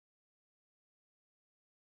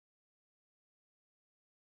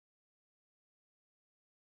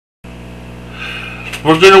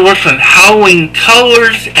We're going to work on Halloween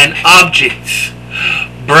colors and objects.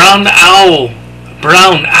 Brown owl,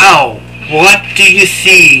 brown owl, what do you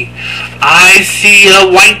see? I see a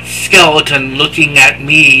white skeleton looking at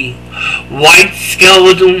me. White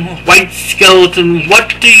skeleton,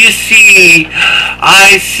 what do you see?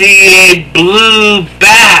 I see a blue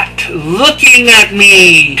bat looking at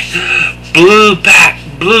me. Blue bat,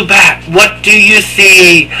 what do you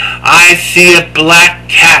see? I see a black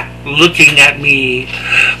cat looking at me.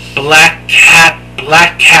 Black cat,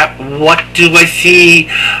 what do I see?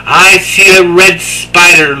 I see a red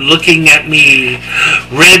spider looking at me.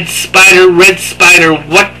 Red spider,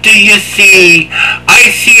 what do you see?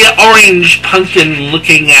 I see an orange pumpkin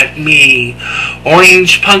looking at me.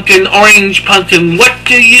 Orange pumpkin, what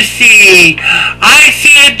do you see? I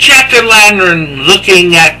see a jack-o'-lantern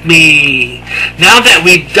looking at me. Now that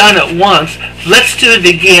we've done it once, let's do it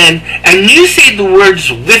again, and you say the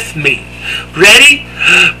words with me. Ready?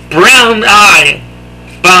 Brown eye,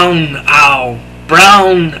 brown owl,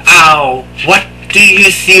 what do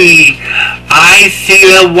you see? I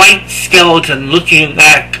see a white skeleton looking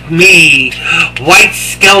at me. White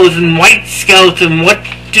skeleton, what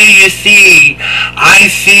do you see? I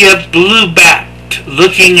see a blue bat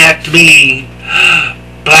looking at me.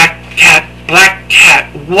 Black cat,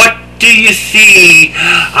 what do you see?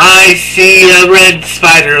 I see a red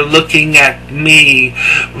spider looking at me.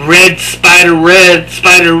 Red spider,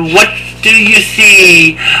 what do you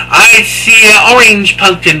see? I see an orange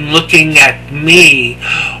pumpkin looking at me.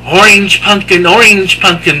 Orange pumpkin,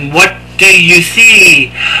 what do you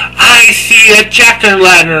see? I see a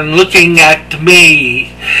jack-o'-lantern looking at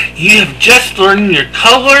me. You have just learned your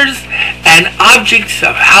colors and objects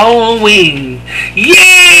of Halloween.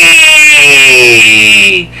 Yay!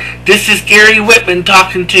 This is Gary Whitman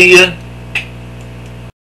talking to you.